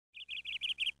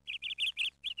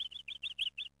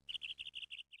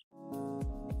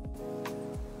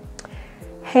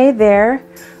Hey there,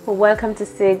 welcome to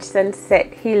Sage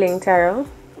Sunset Healing Tarot.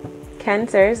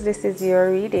 Cancers, this is your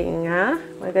reading.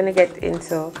 We're gonna get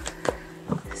into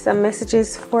some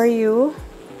messages for you,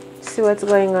 see what's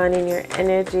going on in your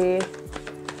energy.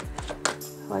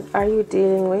 What are you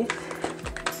dealing with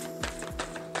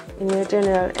in your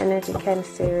general energy,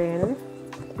 Cancerian?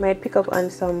 Might pick up on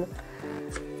some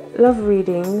love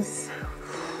readings.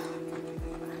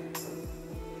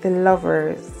 The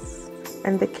Lovers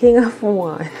and the King of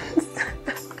Wands.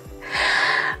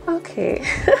 Okay.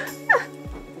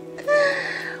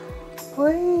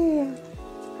 Wait.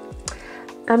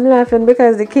 I'm laughing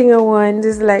because the King of Wands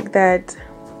is like that.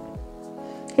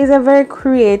 He's a very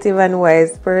creative and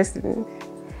wise person.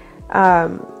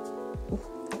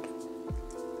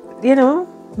 You know,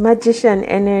 magician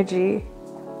energy.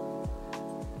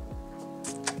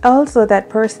 Also that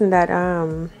person that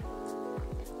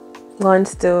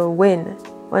wants to win,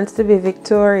 wants to be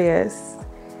victorious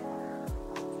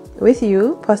with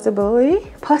you, possibly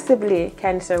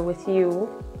Cancer with you.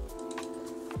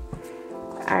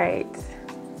 All right,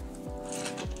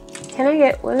 can I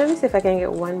get, well, let me see if I can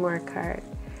get one more card.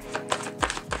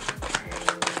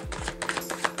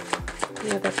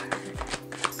 Another card.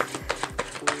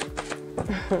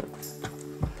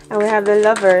 And we have the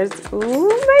Lovers. Oh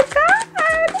my god.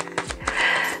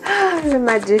 The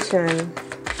Magician.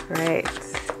 Right.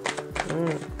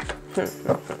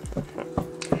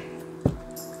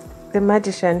 The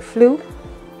Magician flew.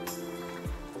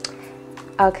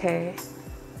 Okay.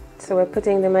 So we're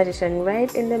putting the Magician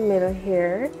right in the middle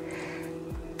here.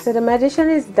 So the Magician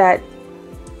is that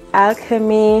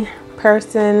alchemy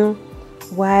person,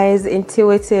 wise,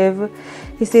 intuitive.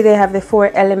 You see, they have the four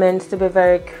elements to be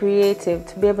very creative,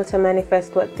 to be able to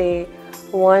manifest what they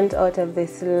want out of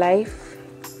this life.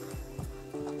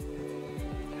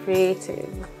 Creative.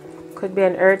 Could be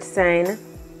an earth sign.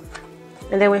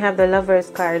 And then we have the Lovers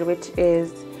card, which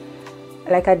is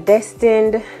like a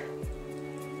destined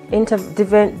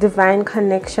divine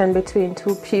connection between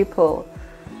two people.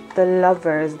 The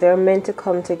Lovers, they're meant to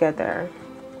come together.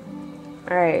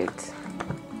 All right,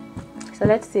 so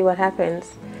let's see what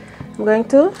happens. I'm going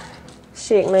to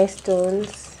shake my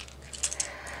stones.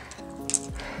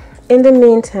 In the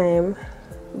meantime,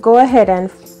 go ahead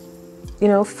and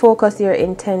focus your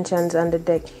intentions on the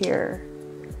deck here.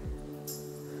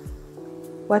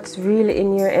 What's really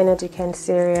in your energy,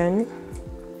 Cancerian?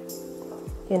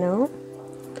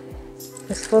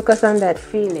 Just focus on that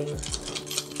feeling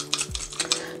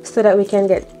so that we can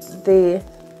get the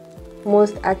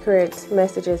most accurate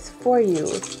messages for you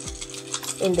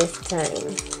in this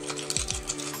time.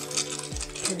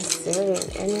 Cancerian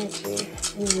energy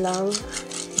in love,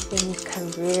 in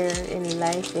career, in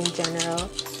life in general.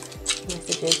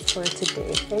 Messages for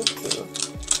today. Thank you.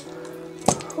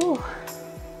 Whew.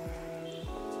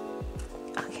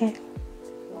 Okay.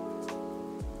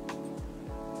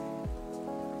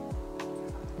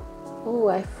 Oh,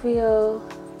 I feel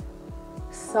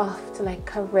soft, like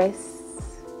caress,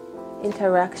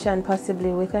 interaction,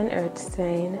 possibly with an earth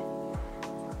sign.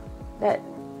 That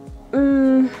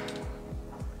an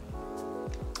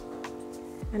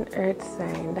earth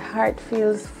sign. The heart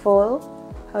feels full.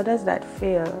 How does that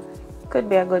feel? Could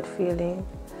be a good feeling,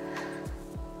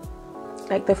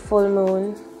 like the full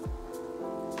moon.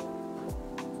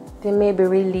 There may be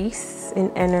release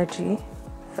in energy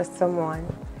for someone.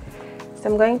 So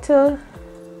I'm going to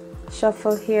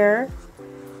shuffle here,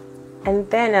 and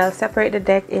then I'll separate the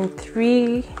deck in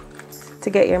 3 to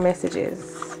get your messages.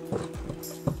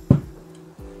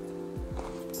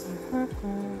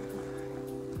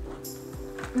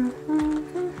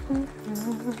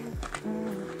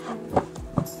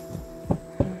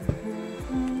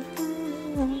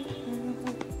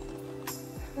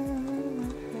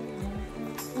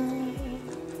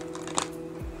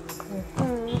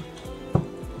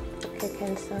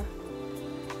 Cancer.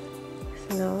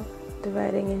 So now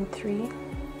dividing in 3.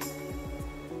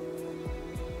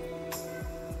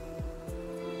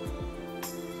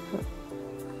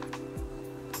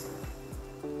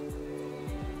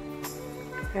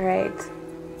 All right.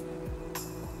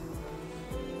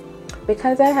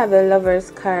 Because I have the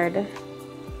Lovers card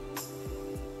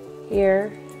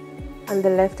here on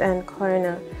the left hand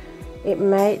corner, it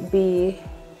might be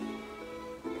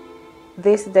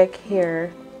this deck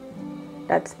here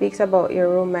that speaks about your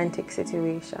romantic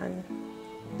situation,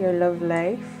 your love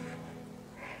life.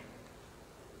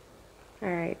 All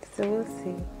right, so we'll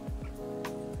see.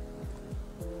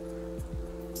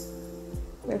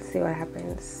 Let's see what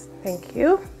happens. Thank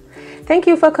you. Thank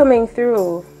you for coming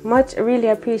through. Really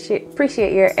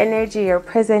appreciate your energy, your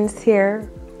presence here.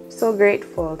 So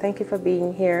grateful. Thank you for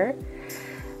being here.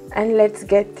 And let's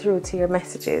get through to your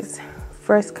messages.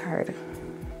 First card.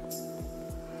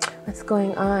 What's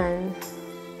going on?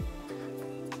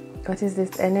 What is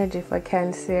this energy for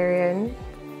Cancerian?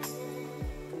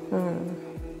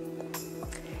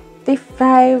 The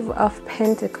Five of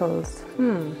Pentacles.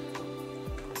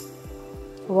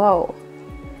 Wow.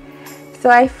 So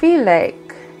I feel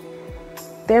like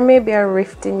there may be a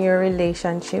rift in your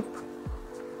relationship.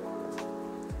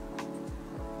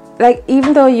 Like,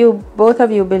 even though both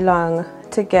of you belong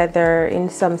together in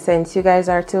some sense, you guys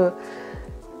are to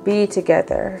be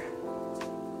together.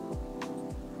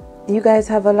 You guys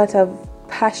have a lot of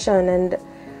passion and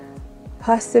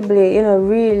possibly,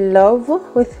 real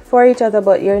love for each other,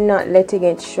 but you're not letting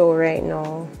it show right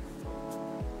now.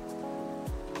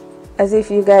 As if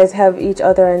you guys have each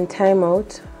other on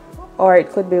timeout, or it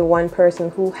could be one person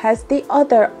who has the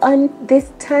other on this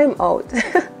timeout.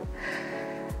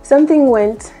 Something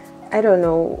went, I don't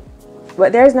know,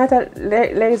 but there is not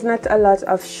a lot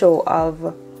of show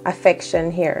of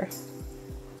affection here.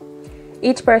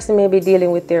 Each person may be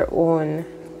dealing with their own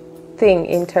thing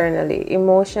internally,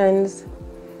 emotions,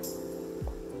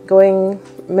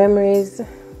 memories.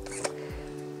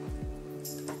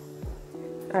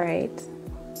 All right,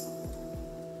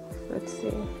 let's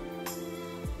see.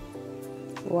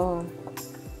 Wow,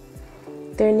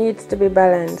 there needs to be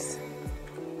balance.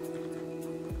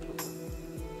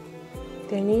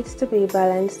 There needs to be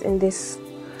balance in this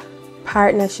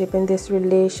partnership, in this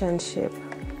relationship.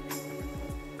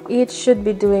 Each should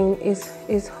be doing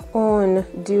his own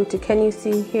duty. Can you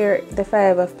see here the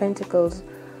Five of Pentacles?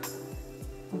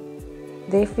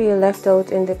 They feel left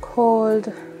out in the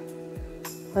cold.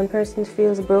 One person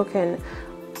feels broken.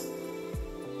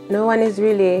 No one is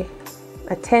really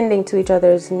attending to each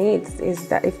other's needs.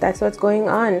 If that's what's going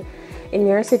on in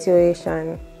your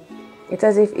situation? It's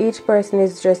as if each person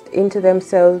is just into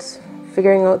themselves,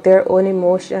 figuring out their own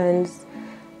emotions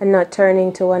and not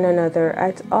turning to one another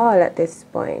at all at this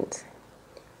point.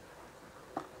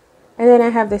 And then I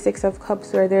have the Six of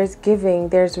Cups, where there's giving,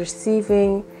 there's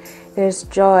receiving, there's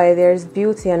joy, there's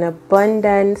beauty and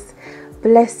abundance,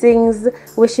 blessings,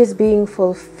 wishes being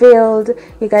fulfilled.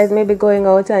 You guys may be going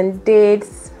out on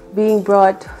dates, being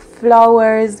brought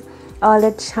flowers, all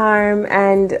the charm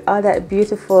and all that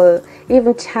beautiful,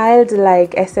 even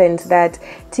childlike essence, that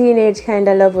teenage kind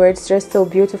of love where it's just so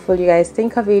beautiful. You guys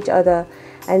think of each other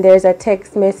and there's a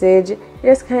text message,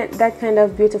 just that kind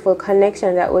of beautiful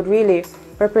connection that would really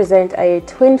represent a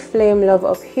twin flame love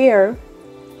up here.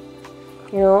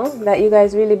 That you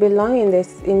guys really belong in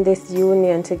this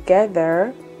union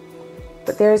together.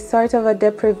 But there's sort of a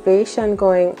deprivation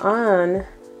going on,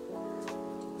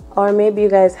 or maybe you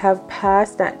guys have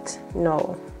passed that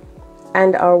now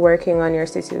and are working on your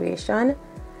situation.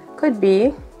 Could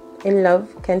be in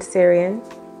love, Cancerian.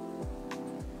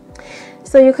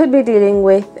 So you could be dealing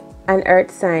with an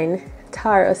earth sign,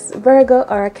 Taurus, Virgo,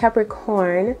 or a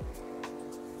Capricorn.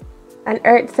 An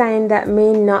earth sign that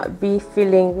may not be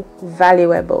feeling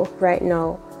valuable right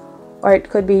now, or it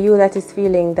could be you that is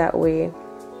feeling that way.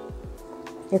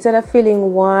 Instead of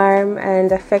feeling warm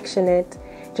and affectionate,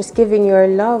 just giving your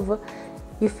love,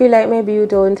 you feel like maybe you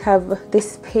don't have the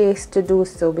space to do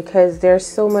so because there's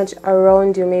so much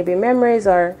around you, maybe memories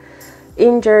or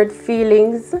injured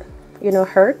feelings,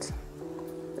 hurt,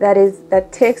 that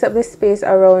takes up the space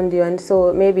around you. And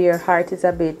so maybe your heart is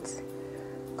a bit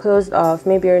closed off.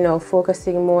 Maybe you're now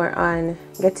focusing more on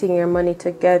getting your money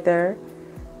together,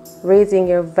 raising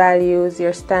your values,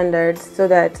 your standards, so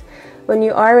that when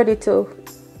you are ready to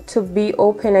be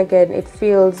open again, it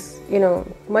feels,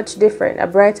 much different. A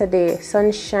brighter day,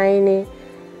 sunshiny,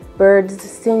 birds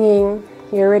singing,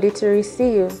 you're ready to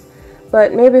receive.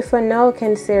 But maybe for now,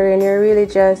 Cancerian, you're really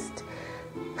just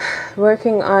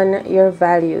working on your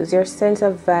values, your sense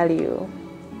of value.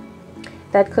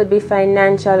 That could be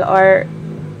financial or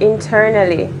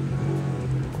internally.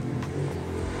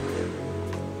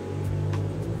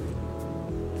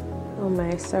 Oh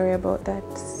my, sorry about that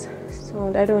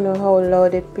sound. I don't know how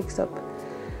loud it picks up.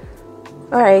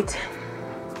 All right,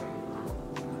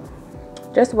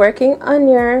 just working on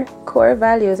your core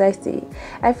values. I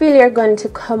feel you're going to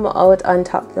come out on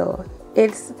top though.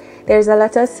 There's a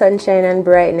lot of sunshine and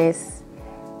brightness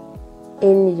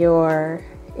in your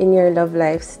love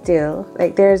life still.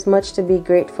 Like, there's much to be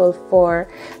grateful for.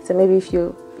 So maybe if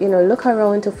you look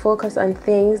around to focus on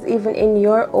things even in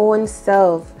your own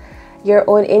self, your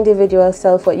own individual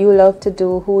self, what you love to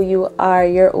do, who you are,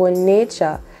 your own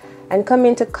nature, and come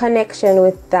into connection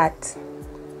with that,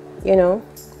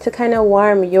 to kind of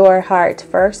warm your heart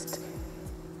first.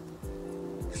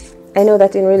 I know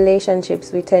that in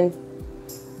relationships we tend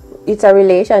it's a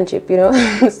relationship, you know.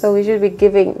 So we should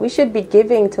be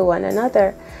giving to one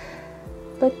another,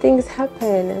 but things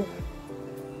happen.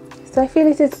 So I feel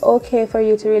it is okay for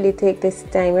you to really take this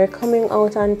time. You're coming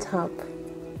out on top.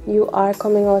 You are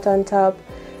coming out on top.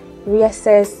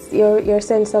 Reassess your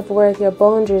sense of worth, your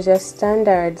boundaries, your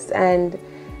standards, and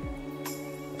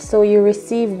so you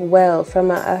receive well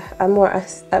from a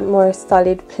more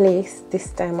solid place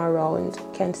this time around,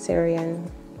 Cancerian.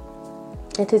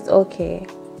 It is okay,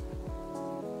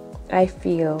 I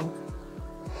feel.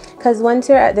 Because once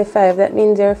you're at the 5, that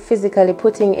means you're physically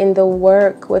putting in the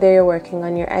work, whether you're working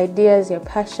on your ideas, your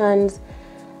passions,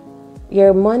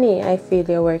 your money, I feel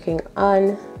you're working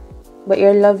on. But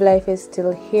your love life is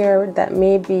still here. That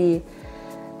may be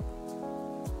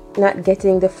not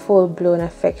getting the full-blown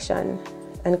affection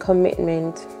and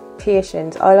commitment,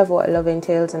 patience, all of what love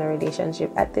entails in a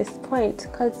relationship at this point.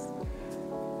 Because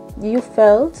you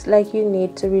felt like you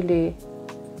need to really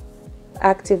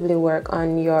actively work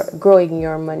on your growing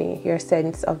your money, your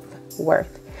sense of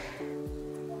worth.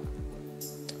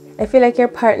 I feel like your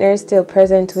partner is still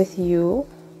present with you,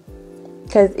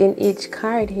 because in each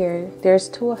card here there's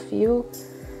 2 of you.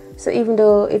 So even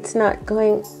though it's not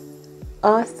going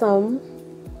awesome,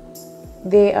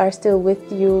 they are still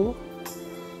with you.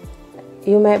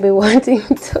 You might be wanting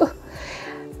to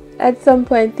at some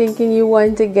point thinking you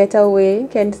want to get away,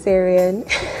 Cancerian.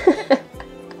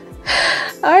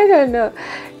 I don't know,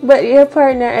 but your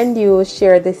partner and you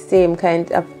share the same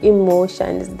kind of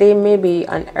emotions. They may be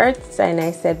an earth sign, I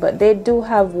said, but they do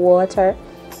have water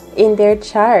in their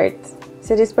chart.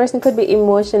 So this person could be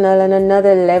emotional on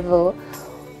another level,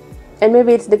 and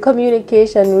maybe it's the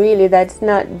communication really that's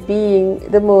not being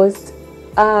the most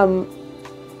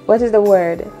what is the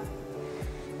word,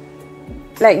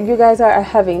 like you guys are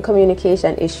having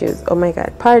communication issues. Oh my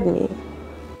god, pardon me.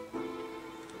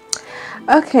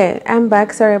 Okay, I'm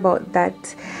back. Sorry about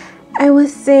that. I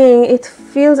was saying it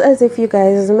feels as if you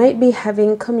guys might be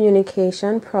having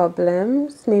communication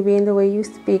problems, maybe in the way you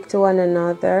speak to one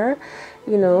another.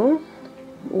 You know,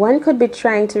 one could be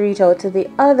trying to reach out to the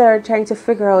other, trying to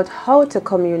figure out how to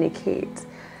communicate,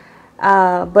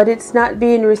 but it's not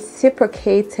being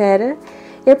reciprocated.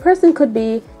 Your person could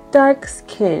be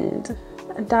dark-skinned,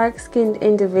 a dark-skinned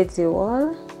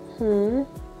individual.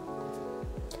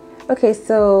 Okay,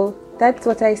 so that's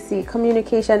what I see.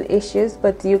 Communication issues,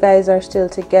 but you guys are still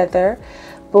together.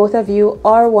 Both of you,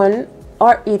 or one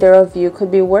or either of you, could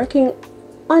be working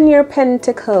on your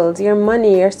pentacles, your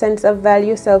money, your sense of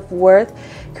value, self-worth,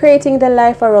 creating the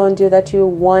life around you that you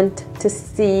want to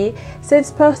see. So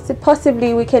it's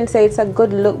possibly we can say it's a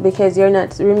good look, because you're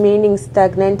not remaining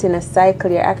stagnant in a cycle.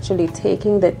 You're actually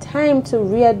taking the time to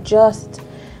readjust.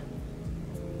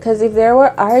 Because if there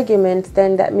were arguments,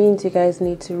 then that means you guys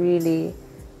need to really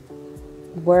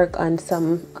work on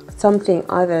something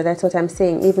other. That's what I'm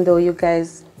saying, even though you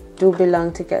guys do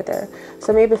belong together.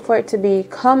 So maybe for it to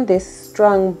become this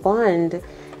strong bond,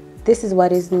 this is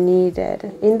what is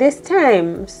needed in this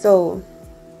time. So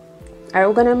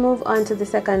we're gonna move on to the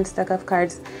second stack of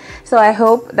cards. So I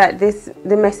hope that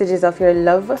the messages of your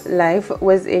love life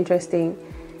was interesting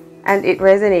and it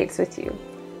resonates with you.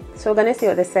 So we're gonna see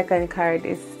what the second card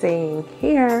is saying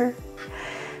here.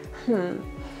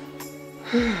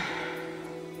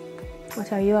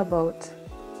 What are you about?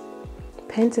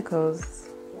 Pentacles.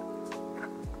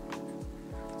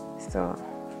 So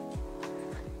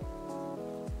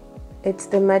it's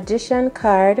the Magician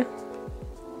card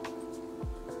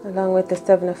along with the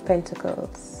 7 of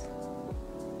Pentacles.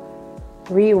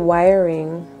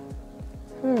 Rewiring.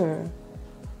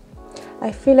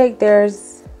 I feel like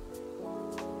there's,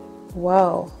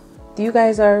 wow, you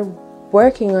guys are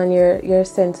working on your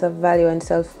sense of value and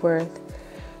self-worth.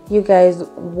 You guys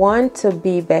want to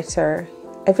be better.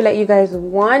 I feel like you guys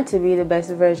want to be the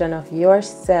best version of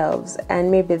yourselves,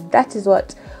 and maybe that is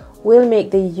what will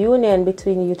make the union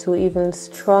between you two even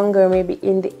stronger, maybe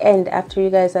in the end, after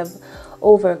you guys have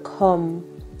overcome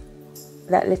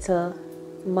that little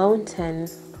mountain.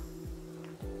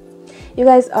 You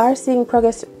guys are seeing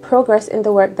progress in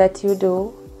the work that you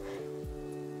do.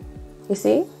 You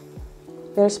see,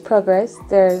 there's progress.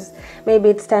 Maybe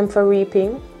it's time for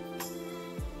reaping.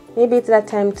 Maybe it's that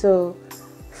time to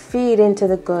feed into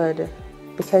the good,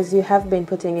 because you have been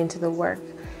putting into the work.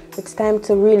 It's time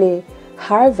to really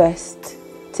harvest,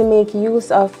 to make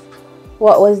use of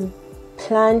what was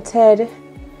planted.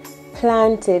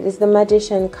 Planted is the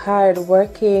Magician card,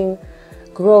 working,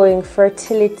 growing,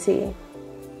 fertility.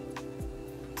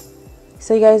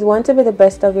 So you guys want to be the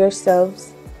best of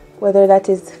yourselves, whether that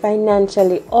is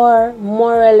financially or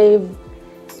morally,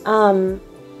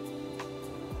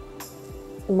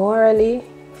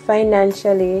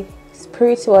 financially,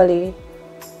 spiritually.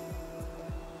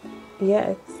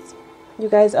 Yes, you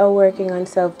guys are working on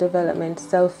self-development,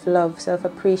 self-love,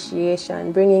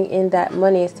 self-appreciation, bringing in that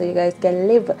money so you guys can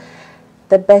live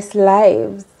the best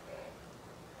lives.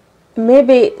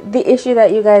 Maybe the issue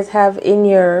that you guys have in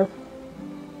your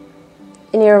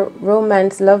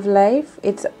romance love life,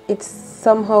 it's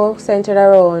somehow centered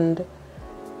around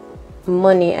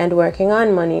money and working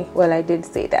on money. Well, I did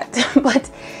say that, but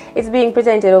it's being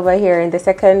presented over here in the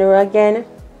second row again.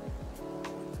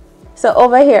 So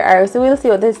over here, alright, so we'll see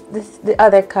what the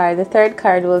other card, the third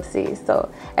card, we'll see.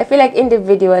 So I feel like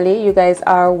individually you guys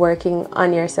are working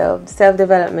on yourselves,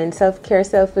 self-development, self-care,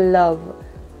 self-love.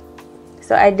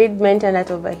 So I did mention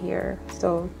that over here,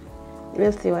 so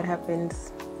we'll see what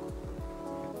happens.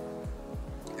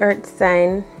 Earth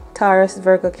sign, Taurus,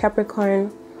 Virgo,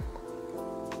 Capricorn,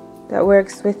 that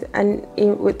works with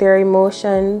their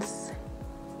emotions.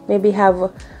 Maybe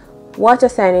have water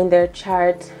sign in their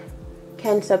chart,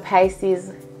 Cancer,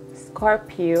 Pisces,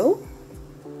 Scorpio.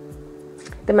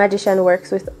 The Magician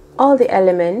works with all the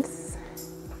elements.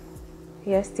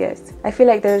 Yes, yes. I feel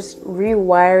like there's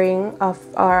rewiring of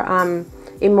our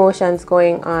emotions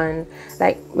going on,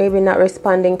 like maybe not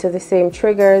responding to the same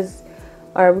triggers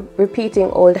or repeating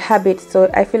old habits. So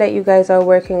I feel like you guys are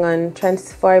working on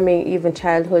transforming even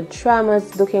childhood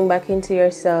traumas, looking back into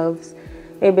yourselves,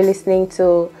 maybe listening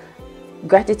to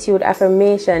gratitude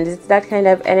affirmations. It's that kind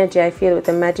of energy I feel with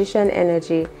the Magician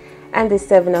energy. And the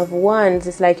Seven of Wands,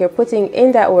 it's like you're putting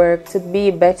in that work to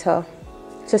be better,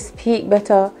 to speak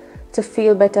better, to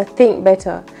feel better, think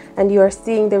better, and you are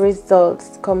seeing the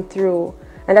results come through.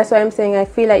 And that's why I'm saying I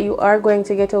feel like you are going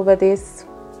to get over this.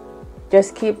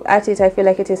 Just keep at it. I feel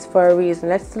like it is for a reason.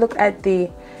 Let's look at the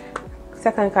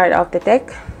second card of the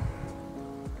deck.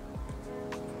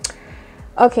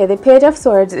 Okay, the Page of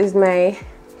Swords is my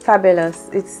fabulous.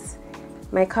 It's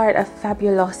my card of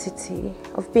fabulosity,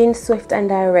 of being swift and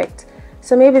direct.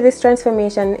 So maybe this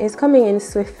transformation is coming in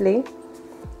swiftly.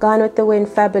 Gone with the Wind,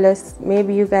 fabulous.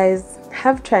 Maybe you guys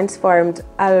have transformed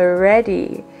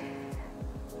already,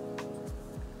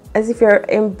 as if you're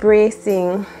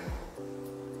bracing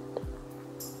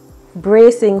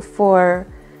for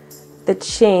the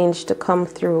change to come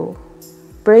through,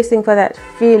 bracing for that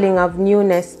feeling of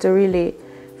newness to really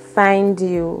find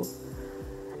you,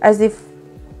 as if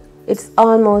it's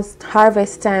almost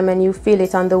harvest time and you feel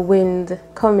it on the wind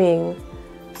coming.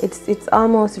 It's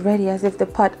almost ready, as if the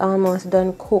pot almost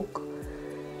done cook,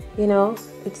 you know,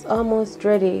 it's almost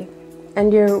ready,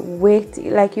 and you're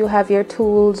waiting, like you have your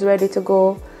tools ready to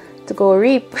go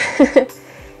reap.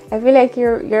 I feel like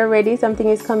you're ready. Something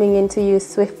is coming into you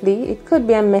swiftly. It could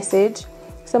be a message.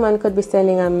 Someone could be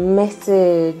sending a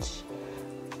message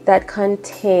that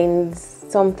contains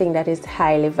something that is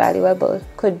highly valuable.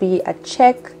 Could be a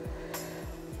check.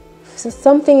 So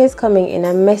something is coming in,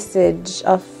 a message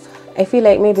of, I feel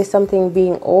like maybe something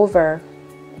being over,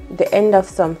 the end of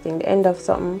something,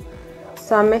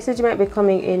 So a message might be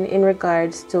coming in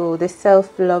regards to the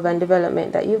self-love and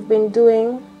development that you've been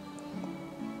doing.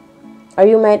 Or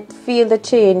you might feel the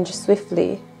change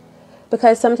swiftly,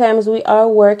 because sometimes we are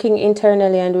working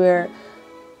internally and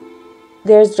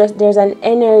there's an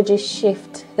energy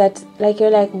shift that, like, you're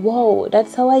like, whoa,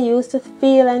 that's how I used to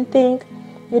feel and think.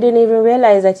 You didn't even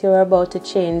realize that you were about to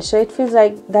change. So it feels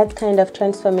like that kind of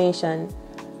transformation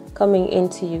coming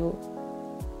into you.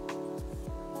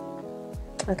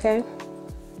 Okay,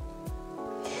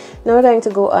 now we're going to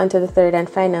go on to the third and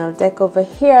final deck over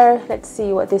here. Let's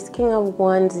see what this King of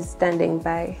Wands is standing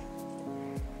by.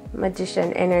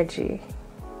 Magician energy.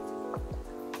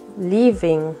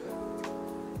 Leaving.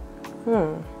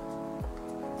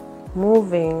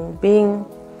 Moving. Being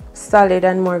solid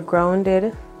and more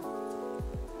grounded.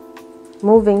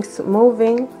 Moving,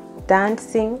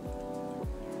 dancing.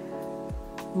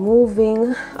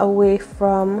 Moving away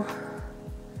from.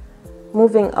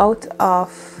 Moving out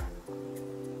of.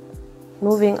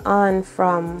 Moving on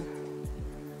from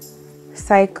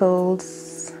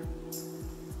cycles.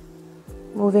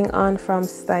 Moving on from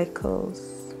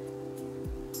cycles.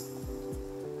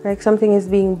 Like something is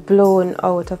being blown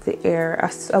out of the air.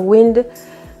 As a wind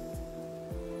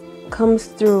comes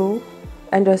through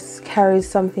and just carries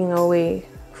something away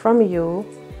from you,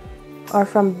 or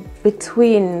from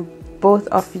between both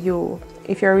of you,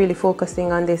 if you're really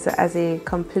focusing on this as a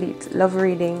complete love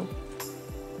reading.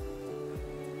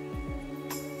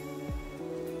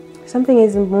 Something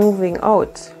is moving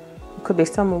out. It could be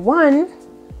someone,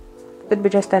 it could be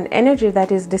just an energy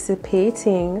that is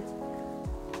dissipating.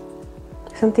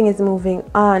 Something is moving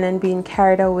on and being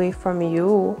carried away from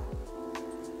you.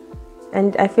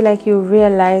 And I feel like you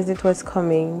realized it was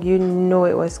coming. You know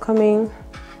it was coming.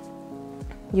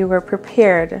 You were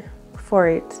prepared for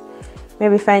it.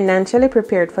 Maybe financially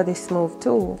prepared for this move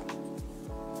too.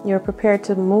 You're prepared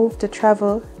to move, to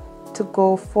travel, to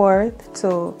go forth,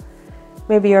 to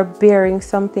maybe you're bearing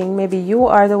something. Maybe you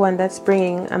are the one that's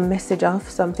bringing a message of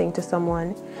something to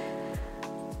someone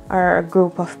or a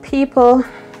group of people.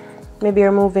 Maybe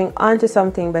you're moving on to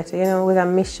something better, you know, with a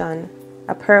mission,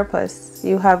 a purpose.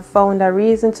 You have found a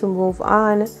reason to move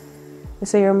on. And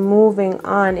so you're moving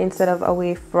on instead of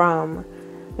away from.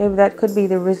 Maybe that could be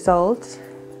the result.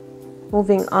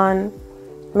 Moving on,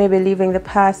 maybe leaving the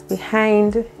past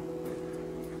behind.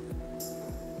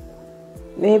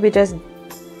 Maybe just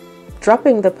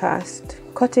dropping the past,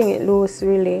 cutting it loose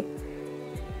really.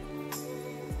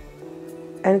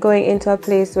 And going into a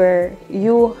place where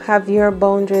you have your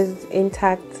boundaries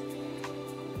intact.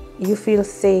 You feel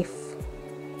safe.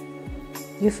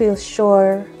 You feel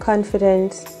sure,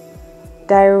 confident,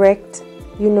 direct.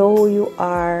 You know who you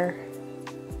are.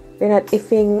 You're not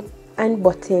ifing and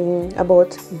butting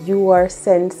about your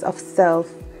sense of self.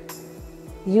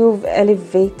 You've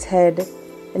elevated,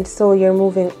 and so you're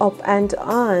moving up and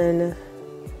on.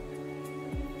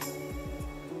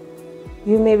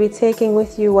 You may be taking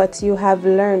with you what you have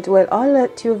learned. Well, all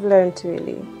that you've learned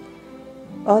really.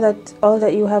 All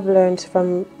that you have learned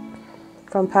from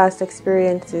past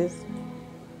experiences.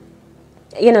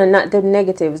 You know, not the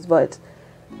negatives, but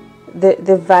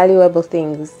the valuable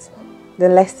things, the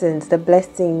lessons, the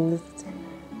blessings.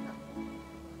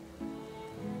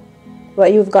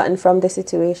 What you've gotten from the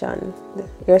situation,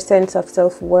 your sense of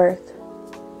self-worth,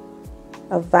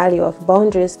 of value, of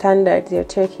boundaries, standards. You're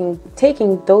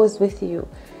taking those with you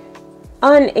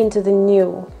on into the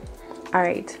new. All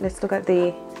right, let's look at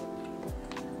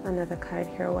another card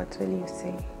here. What will you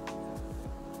say?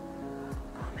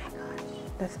 Oh my gosh,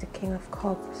 that's the King of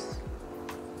Cups.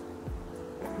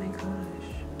 Oh my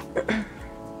gosh.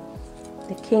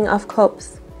 The King of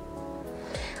Cups.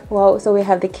 Wow, so we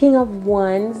have the King of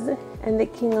Wands and the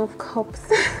King of Cups.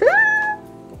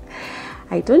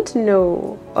 I don't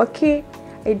know. Okay,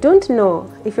 I don't know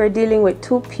if you're dealing with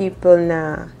two people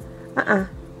now.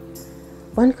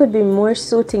 One could be more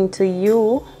suiting to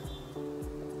you.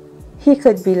 He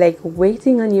could be like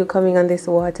waiting on you coming on this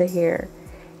water here.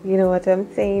 You know what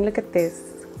I'm saying? Look at this.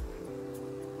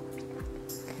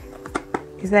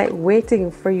 He's like waiting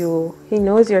for you. He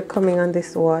knows you're coming on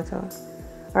this water.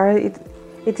 Or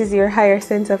it is your higher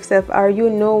sense of self. Or you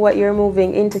know what you're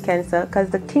moving into, Cancer. Because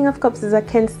the King of Cups is a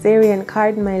Cancerian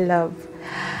card, my love.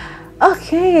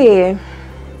 Okay.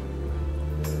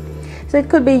 So it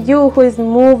could be you who is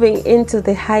moving into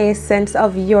the highest sense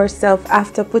of yourself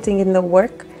after putting in the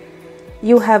work.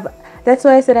 That's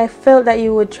why I said I felt that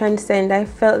you would transcend. I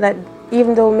felt that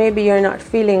even though maybe you're not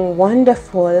feeling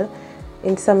wonderful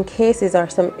in some cases or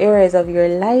some areas of your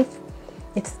life,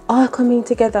 it's all coming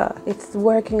together. It's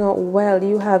working out well.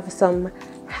 You have some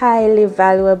highly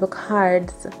valuable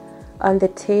cards on the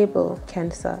table,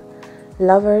 Cancer.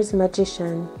 Lovers,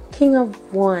 Magician, King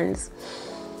of Wands.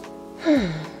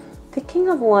 The King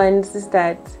of Wands is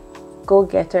that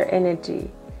go-getter energy.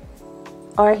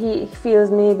 Or he feels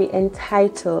maybe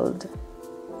entitled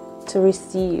to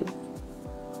receive.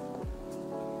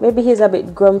 Maybe he's a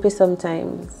bit grumpy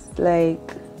sometimes, like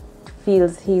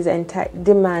feels he's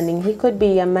demanding. He could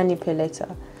be a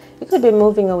manipulator. He could be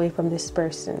moving away from this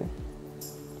person.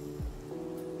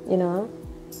 You know?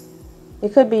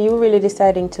 It could be you really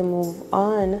deciding to move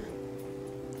on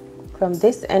from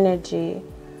this energy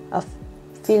of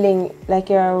feeling like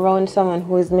you're around someone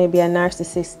who is maybe a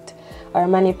narcissist or a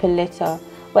manipulator.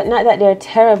 But not that they're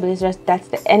terrible, it's just that's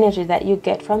the energy that you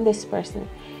get from this person.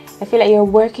 I feel like you're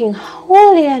working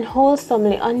wholly and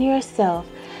wholesomely on yourself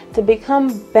to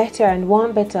become better and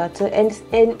want better, to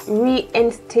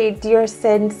reinstate your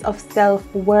sense of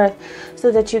self-worth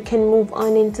so that you can move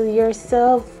on into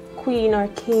yourself, Queen or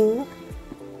King.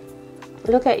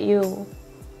 Look at you,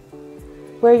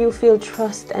 where you feel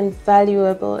trust and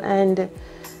valuable and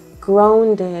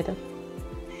grounded.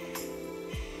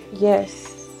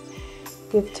 Yes,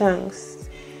 give thanks.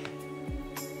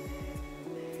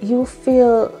 You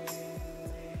feel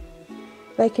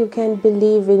like you can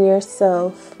believe in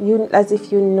yourself, as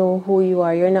if you know who you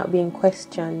are. You're not being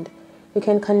questioned. You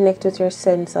can connect with your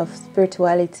sense of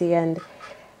spirituality and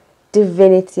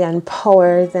divinity and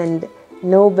powers and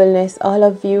nobleness, all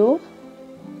of you,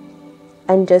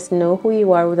 and just know who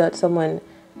you are without someone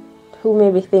who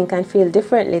maybe think and feel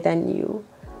differently than you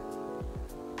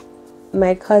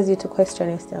might cause you to question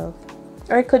yourself.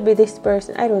 Or it could be this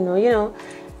person, I don't know, you know,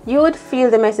 you would feel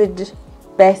the message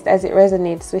best as it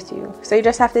resonates with you. So you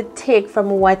just have to take from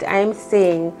what I'm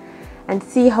saying and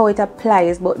see how it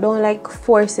applies, but don't like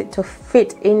force it to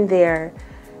fit in there.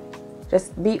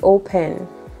 Just be open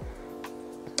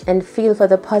and feel for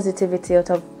the positivity out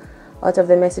of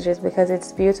the messages, because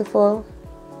it's beautiful.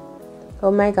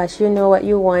 Oh my gosh, you know what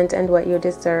you want and what you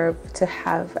deserve to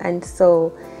have, and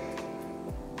so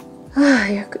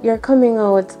you're coming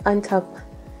out on top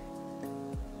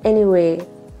anyway.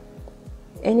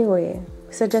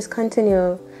 So just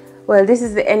continue. Well, this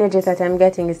is the energy that I'm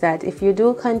getting, is that if you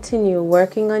do continue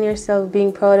working on yourself,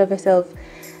 being proud of yourself,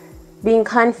 being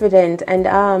confident, and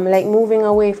like moving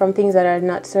away from things that are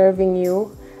not serving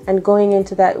you and going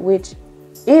into that which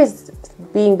is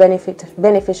being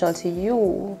beneficial to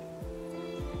you,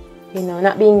 you know,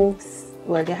 not being,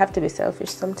 well, you have to be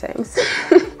selfish sometimes.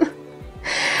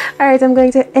 All right, I'm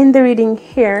going to end the reading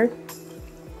here.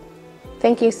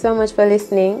 Thank you so much for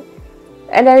listening,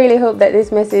 and I really hope that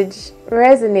this message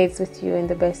resonates with you in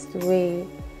the best way.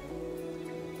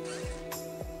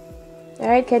 All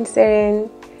right, Cancerian,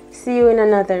 see you in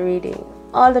another reading.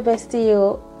 All the best to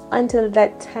you. Until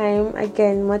that time,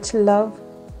 again, much love.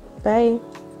 Bye.